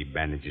put the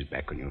bandages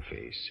back on your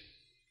face.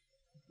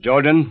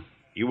 Jordan,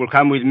 you will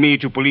come with me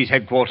to police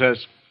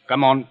headquarters.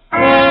 Come on.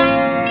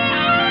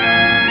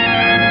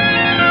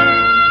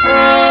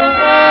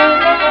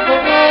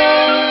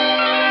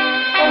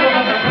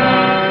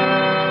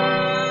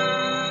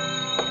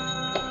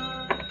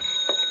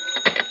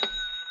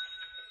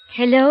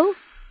 Hello?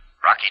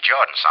 Rocky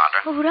Jordan,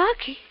 Sandra. Oh,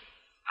 Rocky.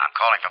 I'm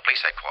calling from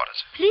police headquarters.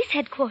 Police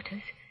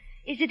headquarters?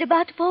 Is it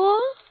about Paul?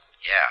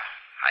 Yeah.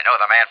 I know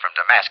the man from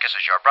Damascus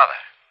is your brother.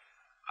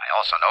 I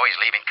also know he's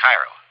leaving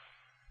Cairo.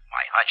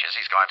 My hunch is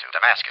he's going to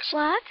Damascus.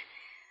 What?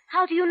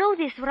 How do you know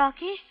this,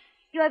 Rocky?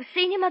 You have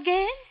seen him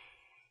again?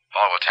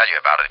 Paul will tell you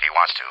about it if he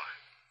wants to.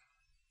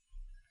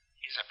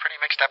 He's a pretty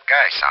mixed-up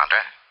guy,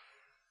 Sandra.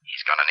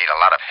 He's going to need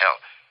a lot of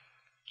help.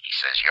 He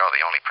says you're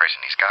the only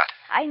person he's got.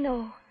 I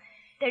know.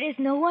 There is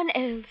no one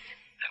else.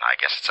 And I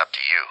guess it's up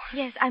to you.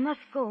 Yes, I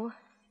must go.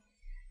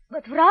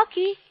 But,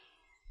 Rocky,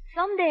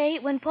 someday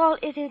when Paul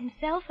is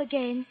himself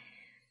again,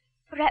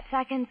 perhaps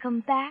I can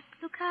come back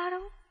to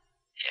Cairo?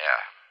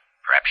 Yeah,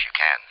 perhaps you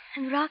can.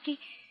 And,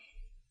 Rocky,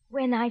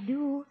 when I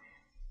do,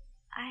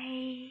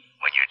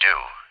 When you do,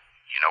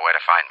 you know where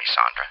to find me,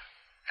 Sandra.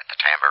 At the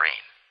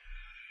Tambourine.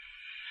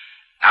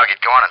 Now get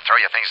going and throw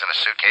your things in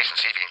the suitcase and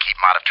see if you can keep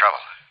them out of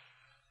trouble.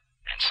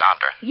 And,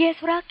 Sandra. Yes,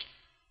 Rocky?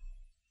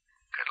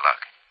 Good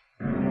luck.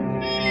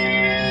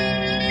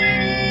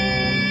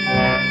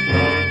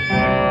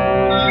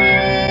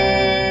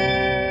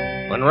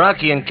 When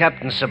Rocky and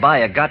Captain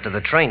Sabaya got to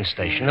the train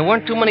station, there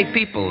weren't too many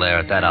people there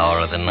at that hour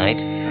of the night.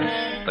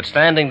 But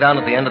standing down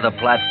at the end of the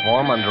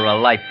platform under a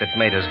light that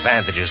made his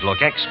bandages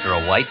look extra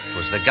white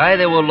was the guy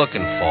they were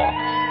looking for,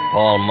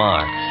 Paul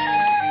Marr.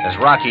 As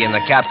Rocky and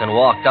the captain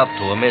walked up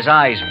to him, his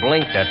eyes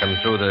blinked at them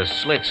through the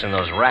slits in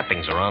those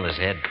wrappings around his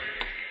head.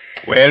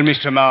 Well,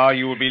 Mr. Marr,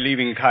 you will be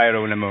leaving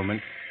Cairo in a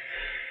moment.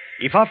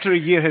 If after a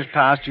year has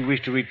passed you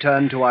wish to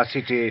return to our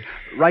city,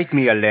 write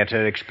me a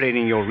letter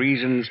explaining your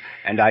reasons,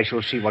 and I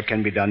shall see what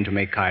can be done to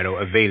make Cairo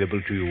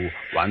available to you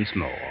once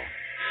more.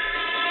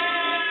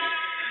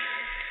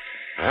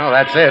 Well,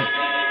 that's it.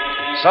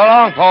 So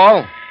long,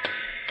 Paul.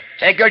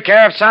 Take good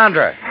care of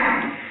Sandra.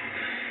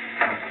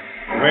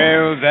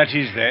 Well, that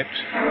is that.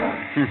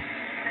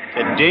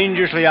 A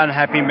dangerously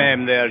unhappy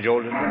man there,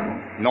 Jordan.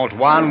 Not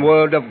one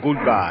word of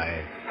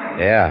goodbye.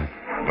 Yeah.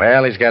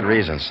 Well, he's got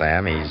reason,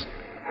 Sam.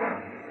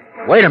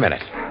 Wait a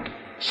minute.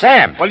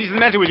 Sam! What is the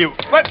matter with you?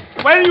 Where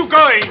are you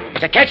going?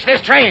 To catch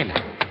this train.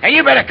 And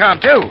you better come,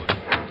 too.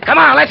 Come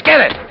on, let's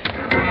get it.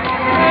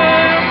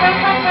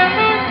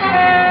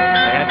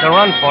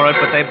 run for it,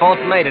 but they both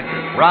made it.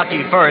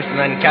 Rocky first, and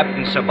then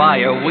Captain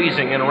Sabaya,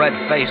 wheezing and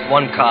red-faced,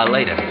 one car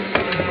later.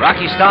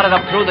 Rocky started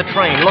up through the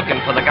train looking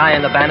for the guy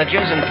in the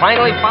bandages and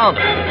finally found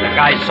him. The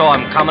guy saw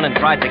him coming and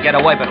tried to get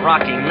away, but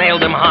Rocky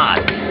nailed him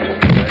hard.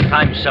 By the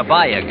time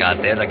Sabaya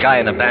got there, the guy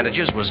in the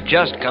bandages was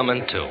just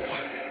coming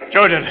to.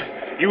 Jordan,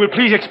 you will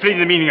please explain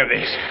the meaning of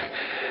this.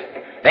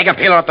 They can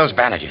peel off those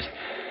bandages.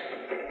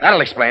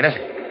 That'll explain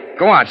it.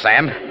 Go on,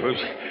 Sam.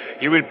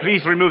 You will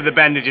please remove the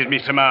bandages,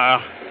 Mr.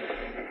 Marr.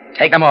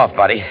 Take them off,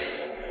 buddy.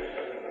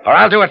 Or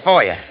I'll do it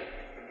for you.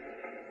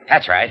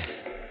 That's right.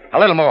 A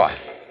little more.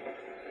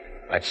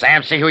 Let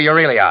Sam see who you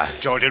really are.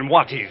 Jordan,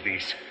 what is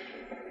this?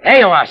 There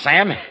you are,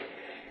 Sam.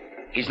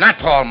 He's not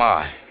Paul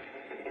Marr.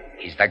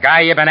 He's the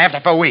guy you've been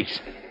after for weeks.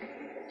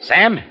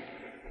 Sam,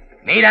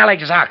 meet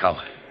Alex Zacco.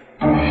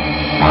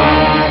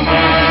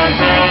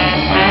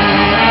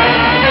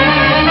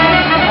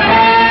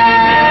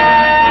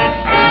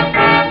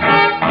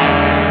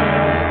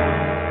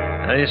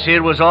 You see,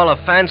 it was all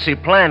a fancy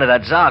plan of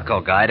that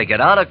Zacco guy to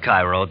get out of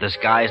Cairo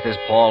disguised as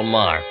Paul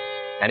Marr.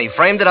 And he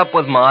framed it up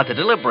with Marr to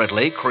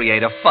deliberately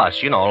create a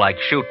fuss, like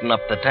shooting up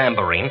the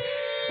tambourine,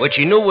 which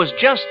he knew was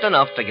just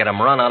enough to get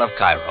him run out of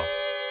Cairo.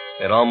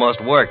 It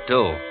almost worked,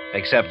 too,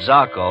 except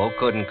Zacco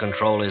couldn't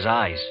control his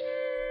eyes.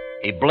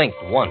 He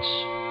blinked once,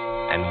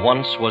 and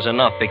once was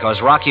enough because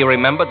Rocky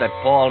remembered that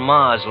Paul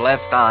Marr's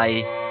left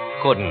eye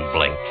couldn't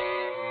blink.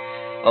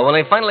 Well, when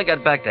they finally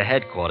got back to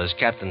headquarters,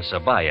 Captain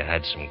Sabaya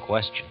had some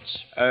questions.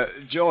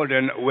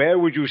 Jordan, where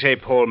would you say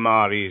Paul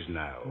Marr is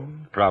now?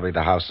 Probably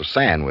the House of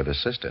Sand with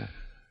his sister.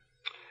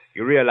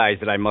 You realize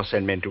that I must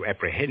send men to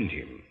apprehend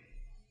him.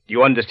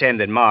 You understand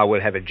that Marr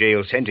will have a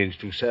jail sentence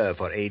to serve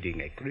for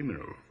aiding a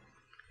criminal.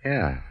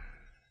 Yeah.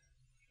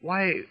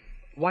 Why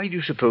do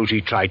you suppose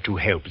he tried to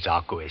help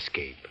Zacco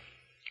escape?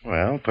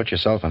 Well, put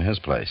yourself in his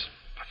place.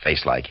 A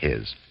face like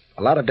his.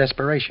 A lot of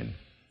desperation.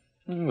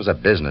 It was a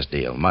business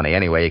deal. Money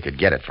any way he could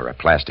get it for a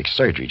plastic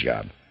surgery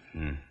job.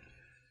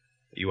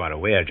 You are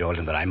aware,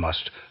 Jordan, that I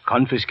must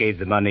confiscate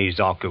the money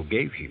Zacco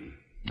gave him.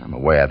 I'm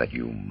aware that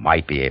you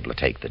might be able to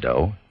take the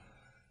dough.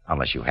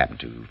 Unless you happen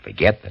to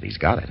forget that he's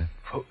got it.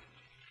 Oh,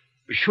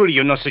 surely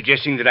you're not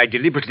suggesting that I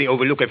deliberately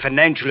overlook a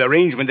financial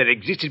arrangement that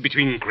existed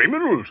between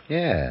criminals?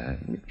 Yeah,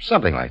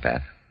 something like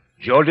that.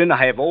 Jordan,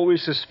 I have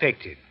always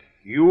suspected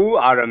you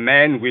are a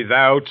man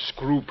without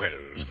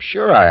scruples.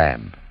 Sure I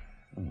am.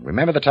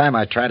 Remember the time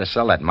I tried to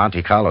sell that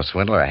Monte Carlo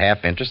swindler a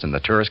half interest in the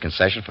tourist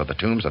concession for the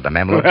tombs of the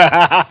Mamluks?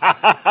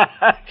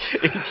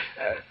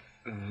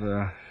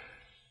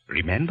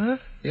 Remember?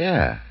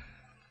 Yeah.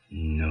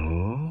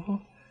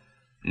 No,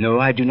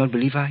 I do not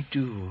believe I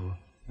do.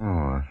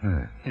 Oh,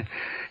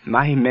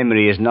 My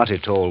memory is not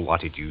at all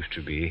what it used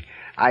to be.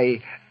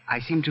 I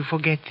seem to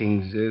forget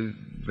things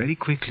very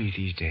quickly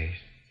these days.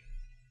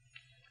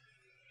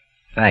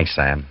 Thanks,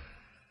 Sam.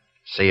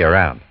 See you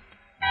around.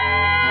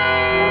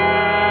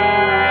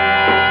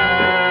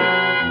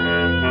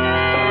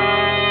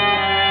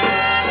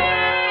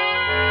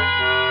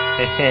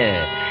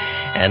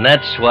 And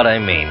that's what I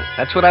mean.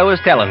 That's what I was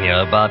telling you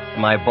about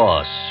my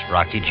boss,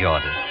 Rocky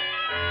Jordan.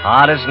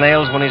 Hard as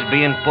nails when he's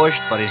being pushed,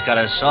 but he's got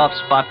a soft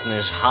spot in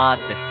his heart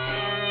that,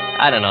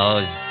 I don't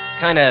know,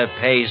 kind of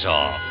pays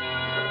off.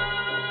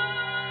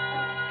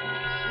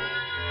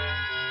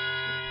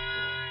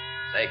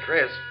 Say,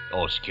 Chris.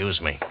 Oh,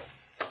 excuse me.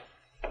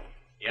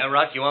 Yeah,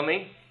 Rock, you want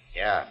me?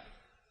 Yeah.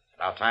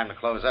 About time to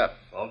close up.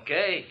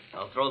 Okay.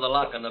 I'll throw the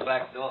lock on the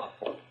back door.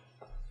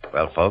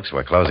 Well, folks,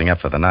 we're closing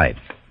up for the night.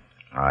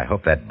 I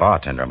hope that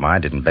bartender of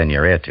mine didn't bend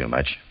your ear too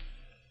much.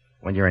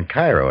 When you're in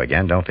Cairo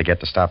again, don't forget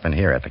to stop in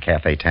here at the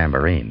Cafe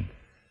Tambourine.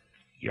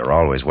 You're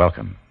always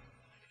welcome,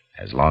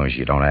 as long as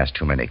you don't ask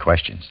too many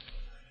questions.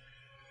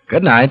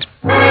 Good night.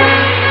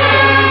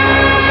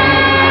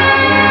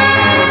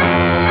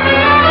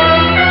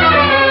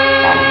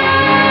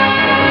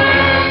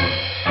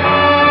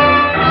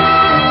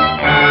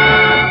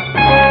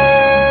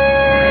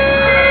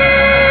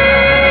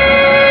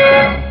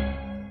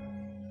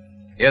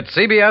 It's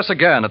CBS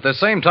again at the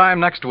same time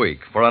next week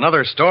for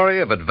another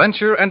story of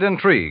adventure and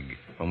intrigue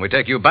when we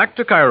take you back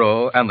to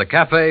Cairo and the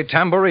Cafe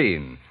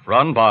Tambourine,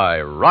 run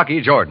by Rocky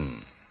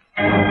Jordan.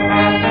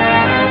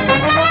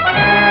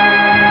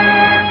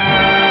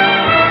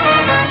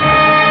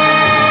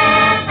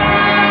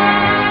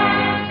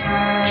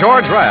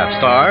 George Raft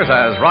stars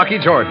as Rocky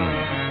Jordan.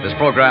 This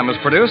program was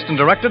produced and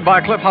directed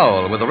by Cliff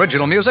Howell with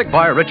original music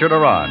by Richard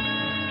Arant.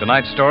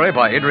 Tonight's story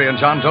by Adrian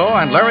Jonto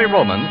and Larry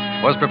Roman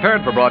was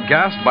prepared for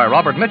broadcast by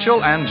Robert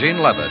Mitchell and Gene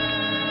Levitt.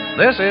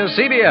 This is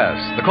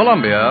CBS, the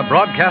Columbia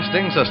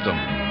Broadcasting System.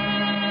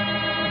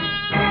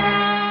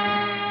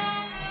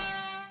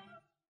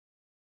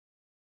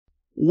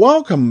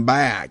 Welcome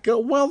back.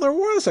 Well, there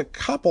was a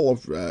couple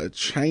of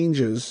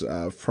changes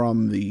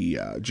from the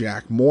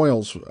Jack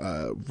Moyles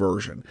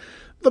version.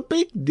 The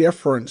big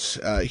difference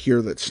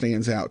here that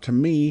stands out to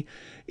me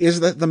is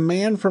that the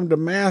man from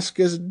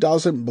Damascus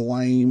doesn't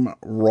blame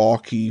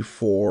Rocky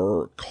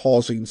for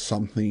causing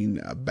something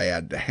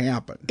bad to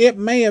happen. It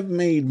may have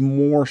made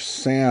more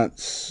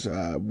sense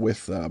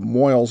with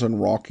Moyles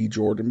and Rocky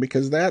Jordan,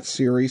 because that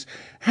series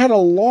had a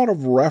lot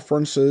of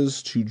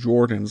references to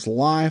Jordan's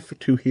life,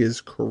 to his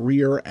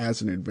career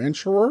as an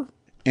adventurer,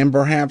 and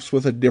perhaps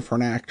with a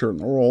different actor in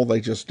the role,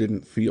 they just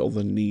didn't feel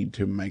the need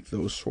to make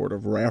those sort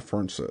of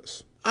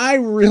references. I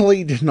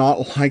really did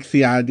not like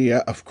the idea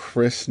of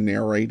Chris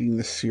narrating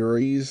the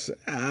series,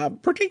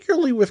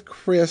 particularly with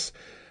Chris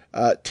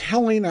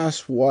telling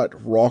us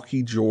what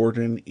Rocky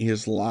Jordan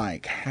is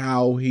like,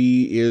 how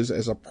he is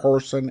as a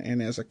person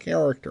and as a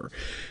character.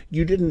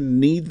 You didn't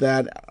need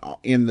that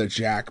in the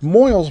Jack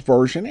Moyles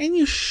version, and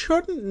you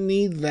shouldn't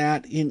need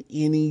that in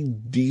any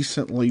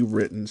decently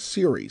written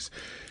series.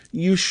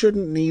 You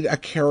shouldn't need a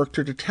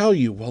character to tell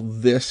you, well,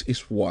 this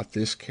is what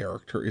this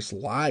character is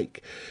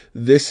like.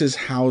 This is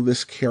how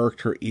this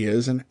character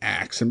is and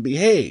acts and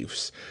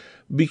behaves.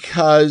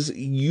 Because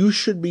you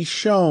should be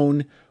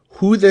shown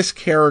who this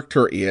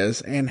character is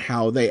and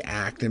how they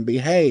act and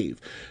behave.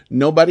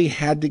 Nobody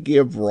had to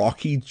give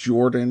Rocky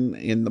Jordan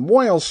in the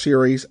Moyles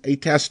series a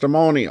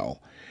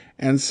testimonial.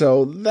 And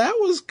so that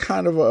was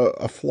kind of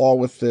a flaw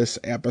with this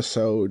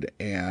episode,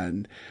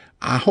 and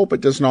I hope it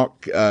does not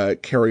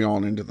carry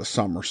on into the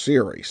summer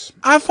series.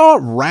 I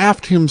thought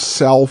Raft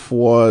himself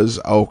was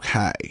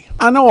okay.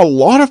 I know a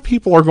lot of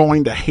people are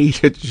going to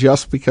hate it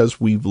just because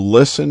we've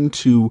listened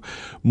to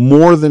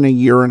more than a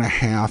year and a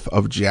half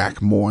of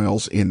Jack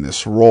Moyles in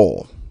this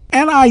role.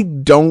 And I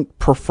don't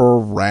prefer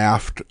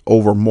Raft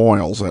over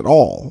Moyles at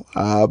all,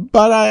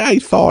 but I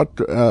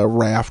thought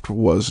Raft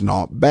was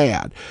not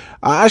bad.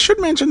 I should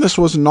mention this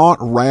was not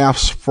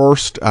Raft's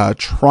first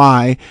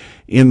try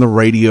in the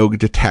radio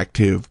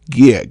detective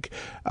gig.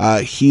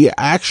 He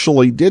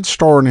actually did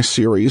star in a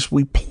series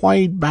we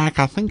played back,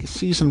 I think,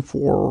 season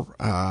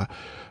 4,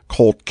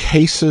 called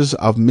Cases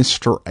of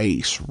Mr.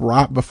 Ace,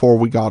 right before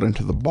we got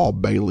into the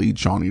Bob Bailey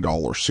Johnny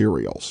Dollar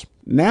serials.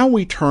 Now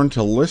we turn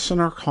to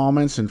listener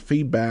comments and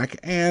feedback,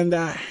 and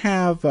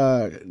have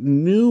a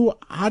new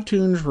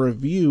iTunes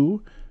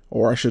review,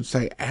 or I should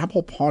say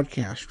Apple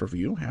Podcast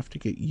review. Have to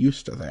get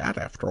used to that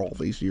after all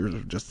these years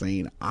of just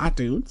saying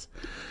iTunes.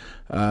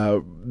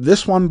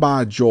 This one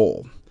by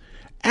Joel.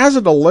 As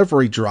a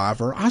delivery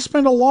driver, I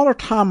spend a lot of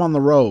time on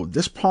the road.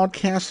 This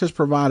podcast has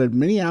provided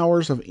many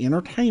hours of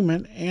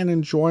entertainment and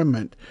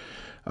enjoyment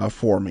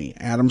for me.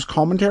 Adam's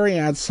commentary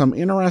adds some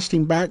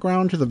interesting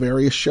background to the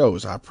various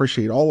shows. I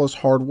appreciate all his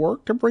hard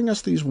work to bring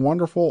us these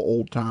wonderful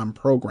old-time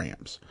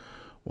programs.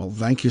 Well,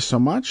 thank you so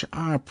much.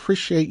 I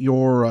appreciate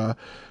your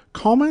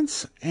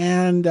comments,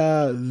 and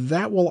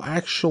that will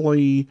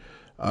actually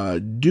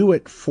do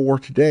it for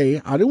today.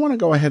 I do want to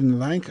go ahead and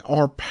thank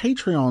our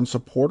Patreon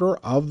supporter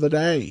of the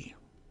day.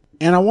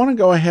 And I want to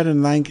go ahead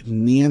and thank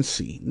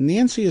Nancy.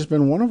 Nancy has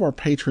been one of our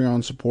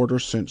Patreon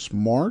supporters since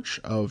March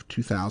of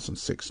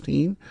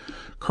 2016,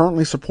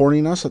 currently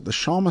supporting us at the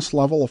Shamus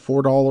level of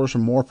 $4 or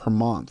more per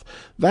month.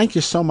 Thank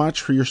you so much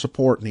for your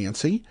support,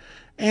 Nancy.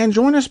 And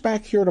join us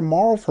back here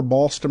tomorrow for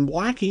Boston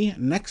Blackie.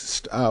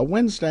 Next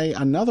Wednesday,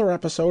 another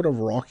episode of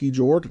Rocky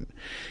Jordan.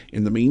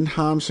 In the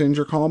meantime, send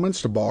your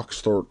comments to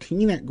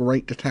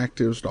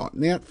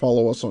box13@greatdetectives.net.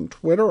 Follow us on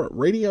Twitter at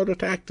Radio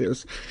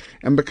Detectives,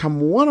 and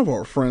become one of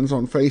our friends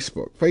on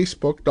Facebook,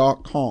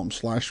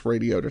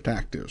 facebook.com/Radio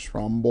Detectives.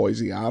 From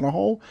Boise,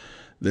 Idaho,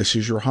 this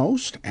is your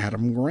host,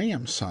 Adam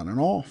Graham, signing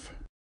off.